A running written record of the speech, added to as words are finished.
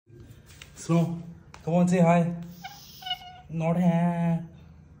Snow, come on, say hi. Not here.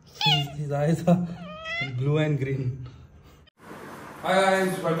 His eyes are blue and green. Hi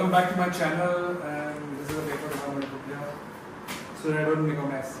guys, welcome back to my channel, and this is a paper that I'm going to put here so that I don't make a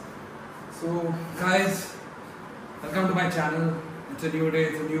mess. So guys, welcome to my channel. It's a new day,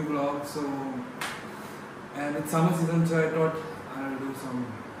 it's a new vlog. And it's summer season, so I thought I'll do some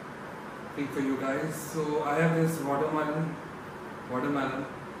thing for you guys. So I have this watermelon.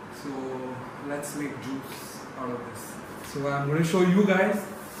 So let's make juice out of this. So I'm going to show you guys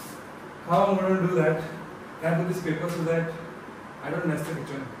how I'm going to do that. I have this paper so that I don't mess the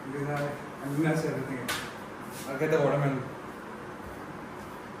kitchen because I mess everything up. I'll get the watermelon.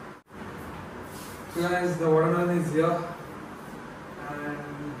 So guys, the watermelon is here and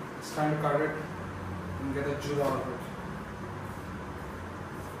it's time to cut it and get the juice out of it.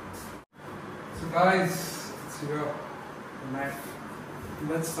 So guys, it's here, the knife.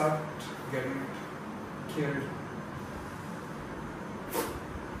 Let's start getting it cured.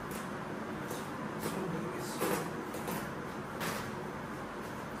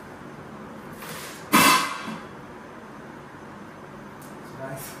 So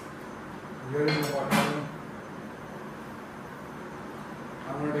guys, here is the watermelon.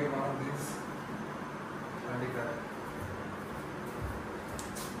 I'm going to take one of these and take that.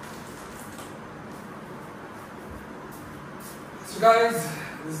 So guys,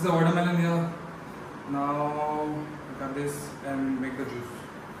 this is the watermelon here. Now I cut this and make the juice.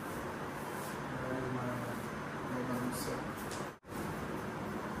 Where is my mixer?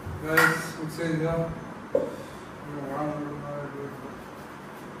 Guys, mixer is here. What I'm going to do.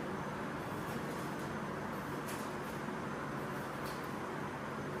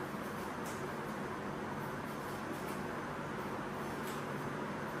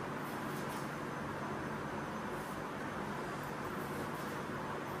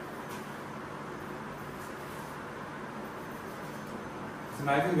 The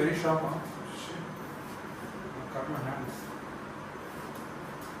knife is very sharp, huh? Shit. I'll cut my hands.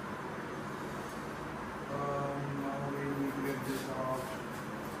 Now we need to get this out.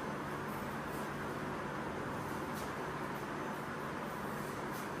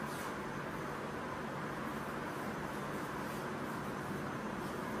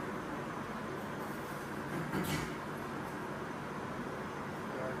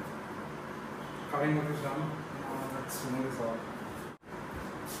 Cutting what is done. Now let's remove this out.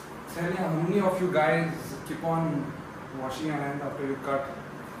 Tell me, how many of you guys keep on washing your hands after you cut?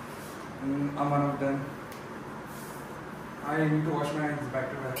 And I'm one of them. I need to wash my hands back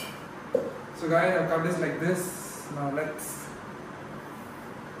to back. So guys, I've cut this like this. Now let's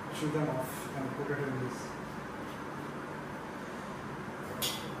shoot them off and put it in this.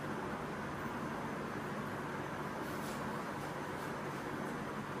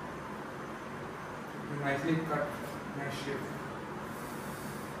 Nicely cut, nice shape.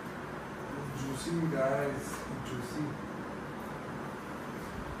 Juicy guys, juicy.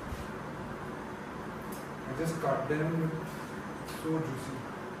 I just cut them, so juicy.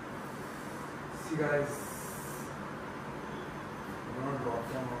 See guys, I'm gonna drop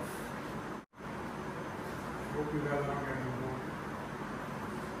them off. Hope you guys are not getting bored.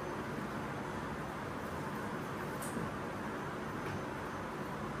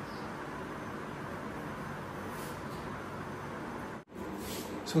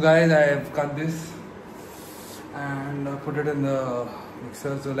 So guys, I have cut this and put it in the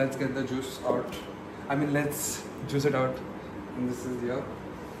mixer. So let's get the juice out. Let's juice it out. And this is here.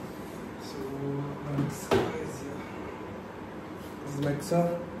 So the mixer is here. This is the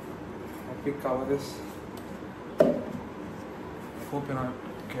mixer. Let me cover this. Hope you're not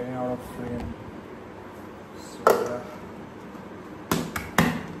getting out of frame. So yeah.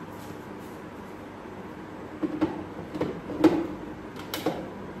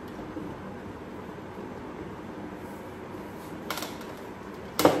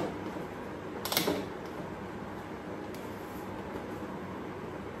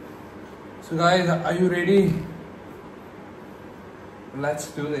 So guys, are you ready?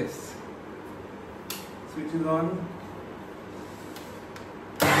 Let's do this. Switch is on.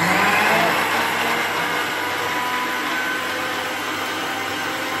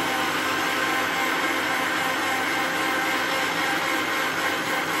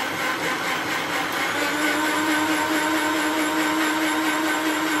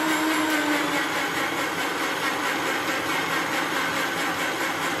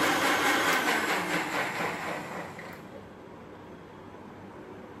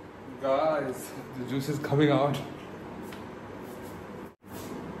 Guys, the juice is coming out.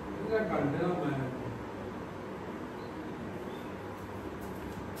 Look at that container, man.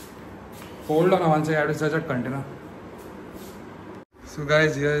 Hold on one second, I have to search that container. So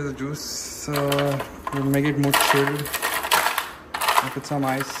guys, here is the juice. We'll make it more chilled. I'll put some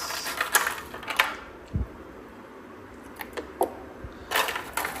ice.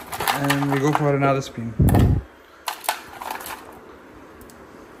 And we go for another spin.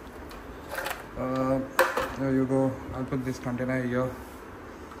 There you go. I'll put this container here.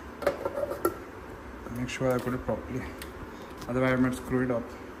 Make sure I put it properly. Otherwise I might screw it up.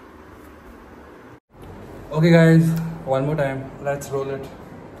 Okay guys, one more time. Let's roll it.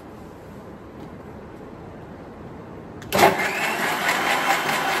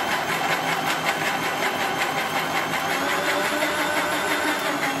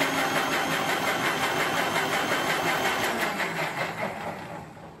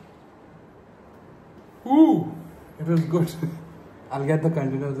 Ooh, it was good. I'll get the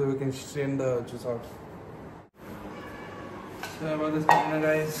container so we can strain the juice out. Sorry about this container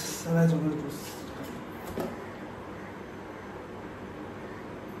guys. So let's open the juice.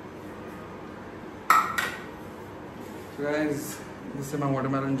 So guys, this is my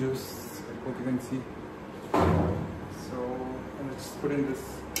watermelon juice. I hope you can see. So let's put in this.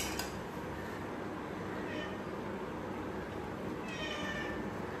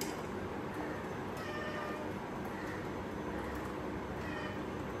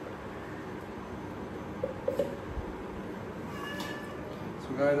 So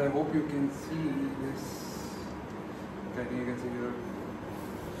guys, I hope you can see this. Okay, I think you can see here.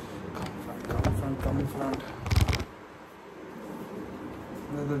 Come in front.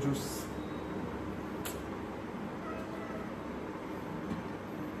 There's the juice.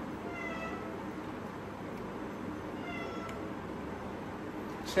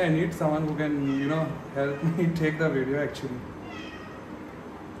 Actually, I need someone who can, help me take the video actually.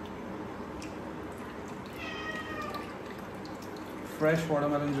 Fresh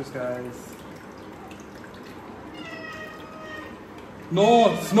watermelon juice, guys.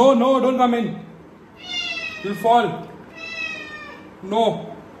 No, Snow, no, don't come in. You'll fall.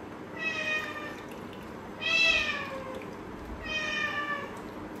 No.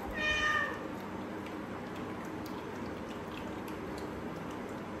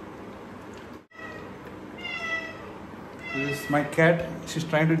 This is my cat. She's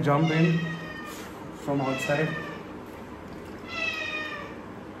trying to jump in from outside.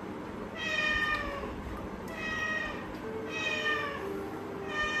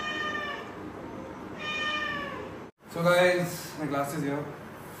 So guys, my glass is here,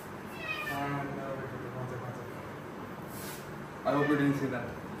 and I hope you didn't see that.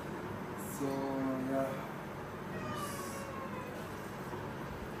 So yeah,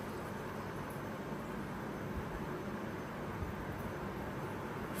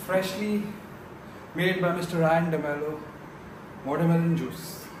 freshly made by Mr. Ryan DeMello watermelon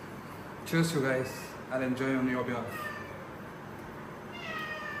juice. Cheers you guys, I'll enjoy on your behalf.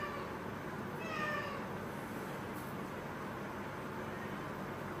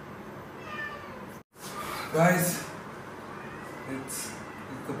 Guys, it's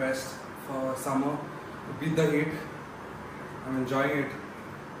the best for summer to beat the heat. I'm enjoying it.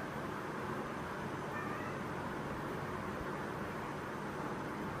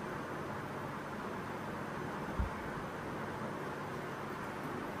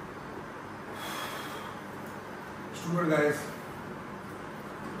 It's too good, guys.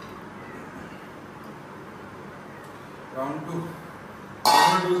 Round 2.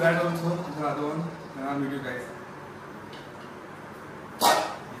 I'm gonna do that also, the other one. And I'll meet you guys.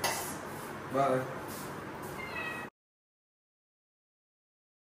 Yes. Bye.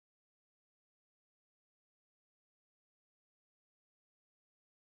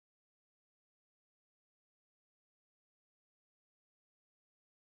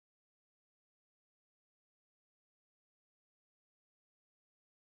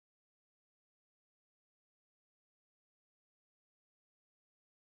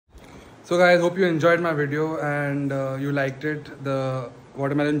 So guys, hope you enjoyed my video and you liked it, the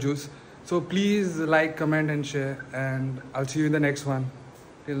watermelon juice. So please like, comment and share, and I'll see you in the next one.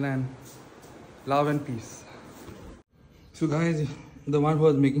 Till then, love and peace. So guys, the one who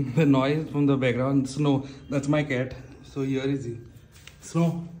was making the noise from the background, Snow, that's my cat. So here is he.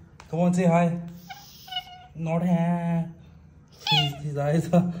 Snow, come on, say hi. Not hi. His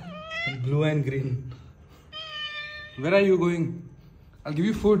eyes are blue and green. Where are you going? I'll give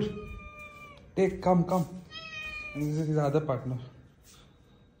you food. Take, come. And this is his other partner.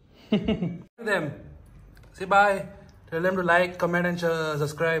 Them. Say bye. Tell them to like, comment and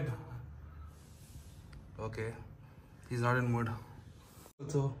subscribe. Okay. He's not in mood.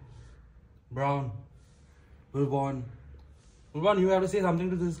 Also, Brown. Bulbon, you have to say something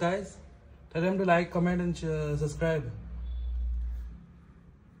to this guys? Tell them to like, comment and subscribe.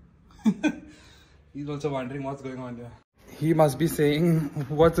 He's also wondering what's going on here. He must be saying,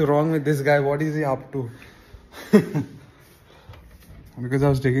 what's wrong with this guy? What is he up to? Because I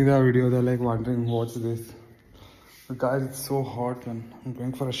was taking that video, they're like wondering what's this. But guys, it's so hot, man. I'm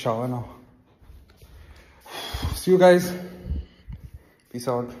going for a shower now. See you guys. Peace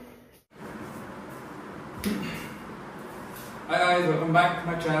out. Hi guys, welcome back to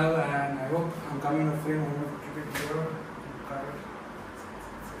my channel, and I hope I'm coming in a frame. I'm going to keep it here.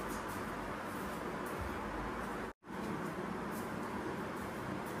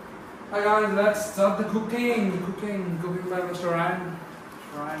 Hi guys, let's start the cooking. Cooking by Mr. Ryan.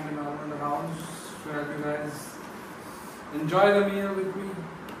 Ryan and all in the house. So I hope you guys enjoy the meal with me.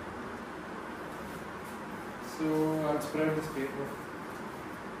 So I'll spread this paper.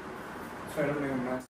 Try to make a mess.